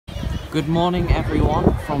Good morning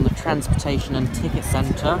everyone from the Transportation and Ticket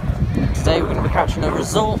Centre. Today we're going to be catching a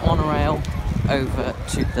resort monorail over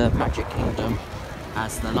to the Magic Kingdom,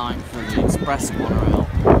 as the line for the express monorail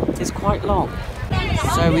is quite long.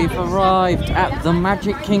 So we've arrived at the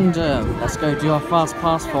Magic Kingdom. Let's go do our fast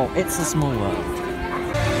pass for It's a Small World.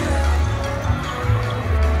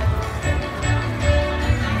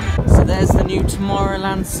 So there's the new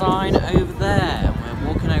Tomorrowland sign over there. We're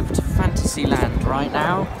walking over to Fantasyland right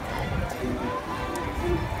now.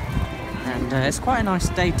 And it's quite a nice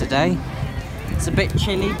day today. It's a bit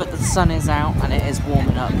chilly, but the sun is out and it is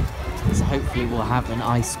warming up. So hopefully we'll have an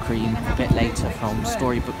ice cream a bit later from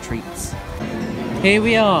Storybook Treats. Here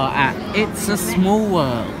we are at It's a Small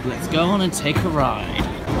World. Let's go on and take a ride.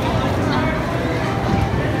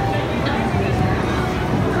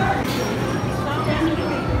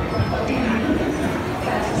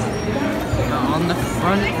 We're on the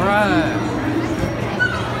front row.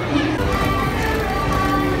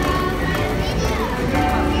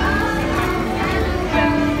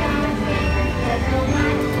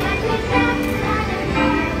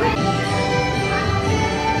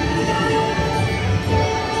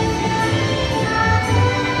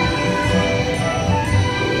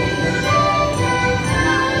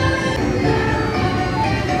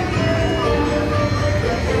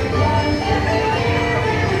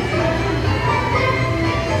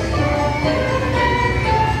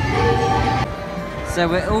 So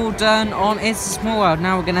we're all done on It's a Small World.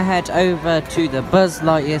 Now we're going to head over to the Buzz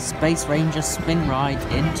Lightyear Space Ranger spin ride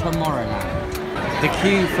in Tomorrowland. The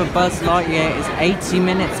queue for Buzz Lightyear is 80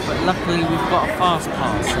 minutes, but luckily we've got a fast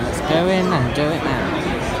pass, so let's go in and do it now.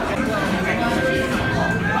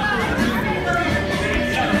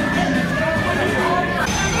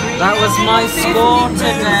 That was my score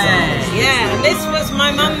today. Yeah, and this was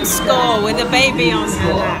my mum's score with a baby on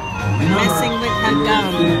her lap, messing with her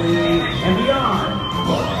gum.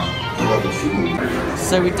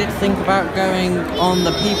 So we did think about going on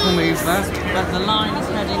the People Mover, but the line is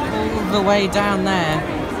heading all the way down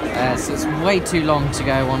there. So it's way too long to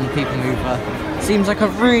go on the People Mover. Seems like a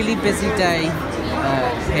really busy day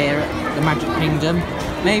here at the Magic Kingdom.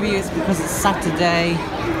 Maybe it's because it's Saturday,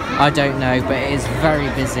 I don't know, but it is very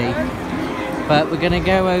busy. But we're going to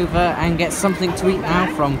go over and get something to eat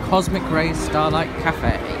now from Cosmic Rays Starlight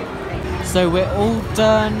Cafe. So we're all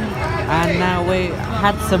done, and now we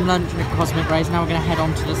had some lunch at Cosmic Rays. Now we're going to head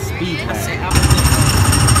on to the Speedway.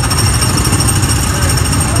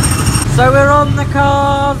 So we're on the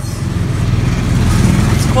cars.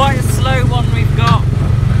 It's quite a slow one we've got.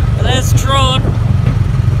 But there's Tron.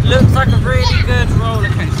 Looks like a really good roller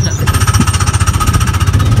coaster.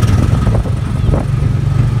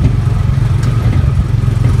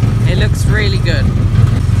 It looks really good.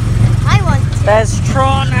 I want to. There's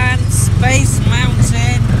Tron and Space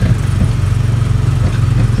Mountain.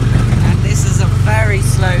 And this is a very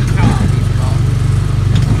slow car we've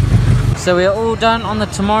got. So we're all done on the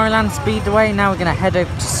Tomorrowland Speedway. Now we're going to head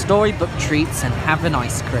over to Storybook Treats and have an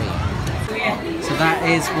ice cream. So that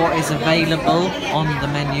is what is available on the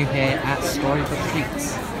menu here at Storybook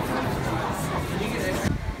Treats.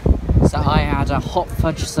 So I had a hot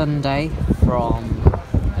fudge sundae from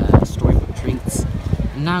Storybook Treats.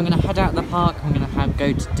 And now I'm going to head out of the park. I'm going to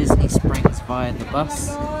go to Disney Springs via the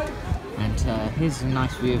bus. And here's a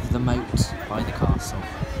nice view of the moat by the castle.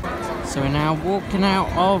 So we're now walking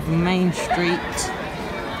out of Main Street.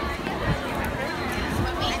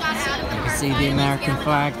 You can see the American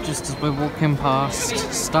flag just as we're walking past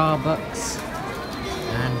Starbucks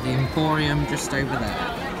and the Emporium just over there.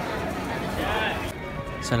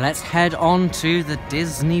 So let's head on to the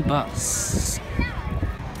Disney bus.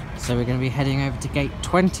 So we're going to be heading over to gate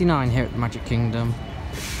 29 here at the Magic Kingdom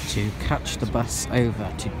to catch the bus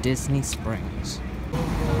over to Disney Springs.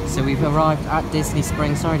 So we've arrived at Disney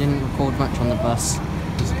Springs. Sorry I didn't record much on the bus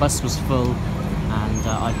because the bus was full and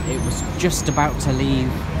it was just about to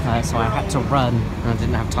leave, so I had to run and I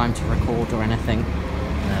didn't have time to record or anything.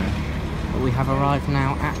 But we have arrived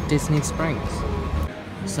now at Disney Springs.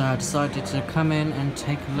 So I decided to come in and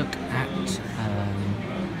take a look at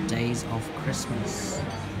Days of Christmas.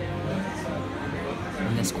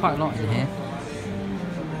 And there's quite a lot in here.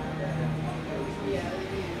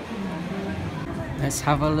 Let's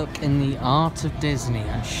have a look in the art of Disney,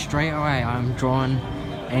 and straight away I'm drawn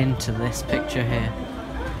into this picture here.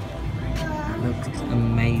 It looks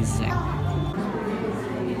amazing.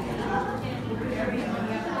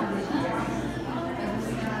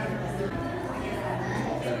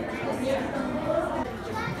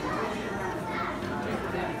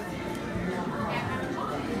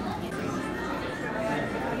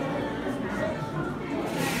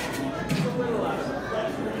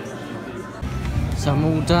 So I'm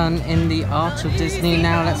all done in the Art of Disney.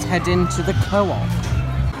 Now let's head into the co-op.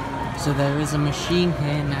 So there is a machine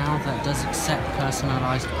here now that does accept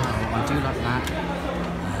personalised power. I do like that.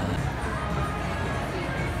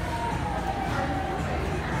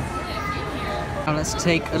 Now let's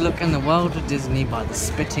take a look in the world of Disney by the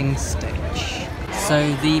spitting stitch.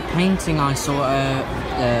 So the painting I saw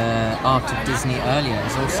Art of Disney earlier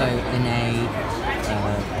is also in a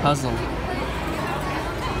puzzle,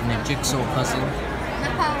 in a jigsaw puzzle.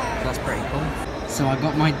 That's pretty cool. So I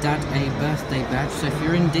got my dad a birthday badge. So if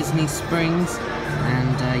you're in Disney Springs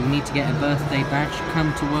and you need to get a birthday badge,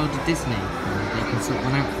 come to World of Disney. They can sort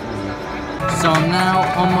one out for you. So I'm now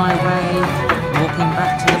on my way, walking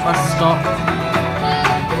back to the bus stop,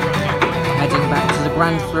 heading back to the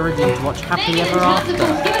Grand Floridian to watch Happy Ever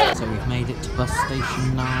After. So we've made it to bus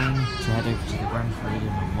station 9 to head over to the Grand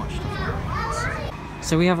Floridian and watch the fireworks.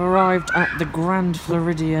 So we have arrived at the Grand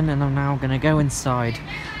Floridian and I'm now going to go inside.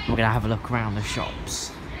 We're going to have a look around the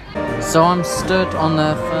shops. So I'm stood on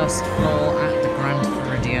the first floor at the Grand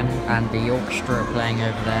Floridian and the orchestra are playing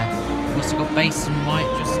over there. We've also got Bass and White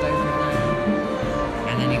just over there.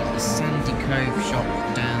 And then you've got the Sandy Cove shop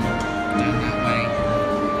down that way.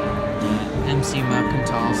 MC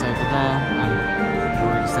Mercantile's over there. And I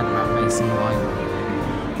already said about Bass and White.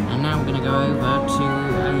 And now I'm going to go over to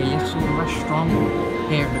a little restaurant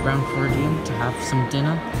here at the Grand Floridian to have some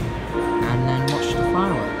dinner and then watch the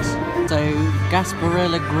fireworks. So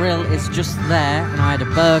Gasparilla Grill is just there and I had a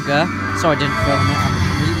burger, so I didn't film it, I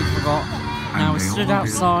completely forgot. Now we're stood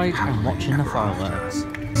outside and watching the fireworks.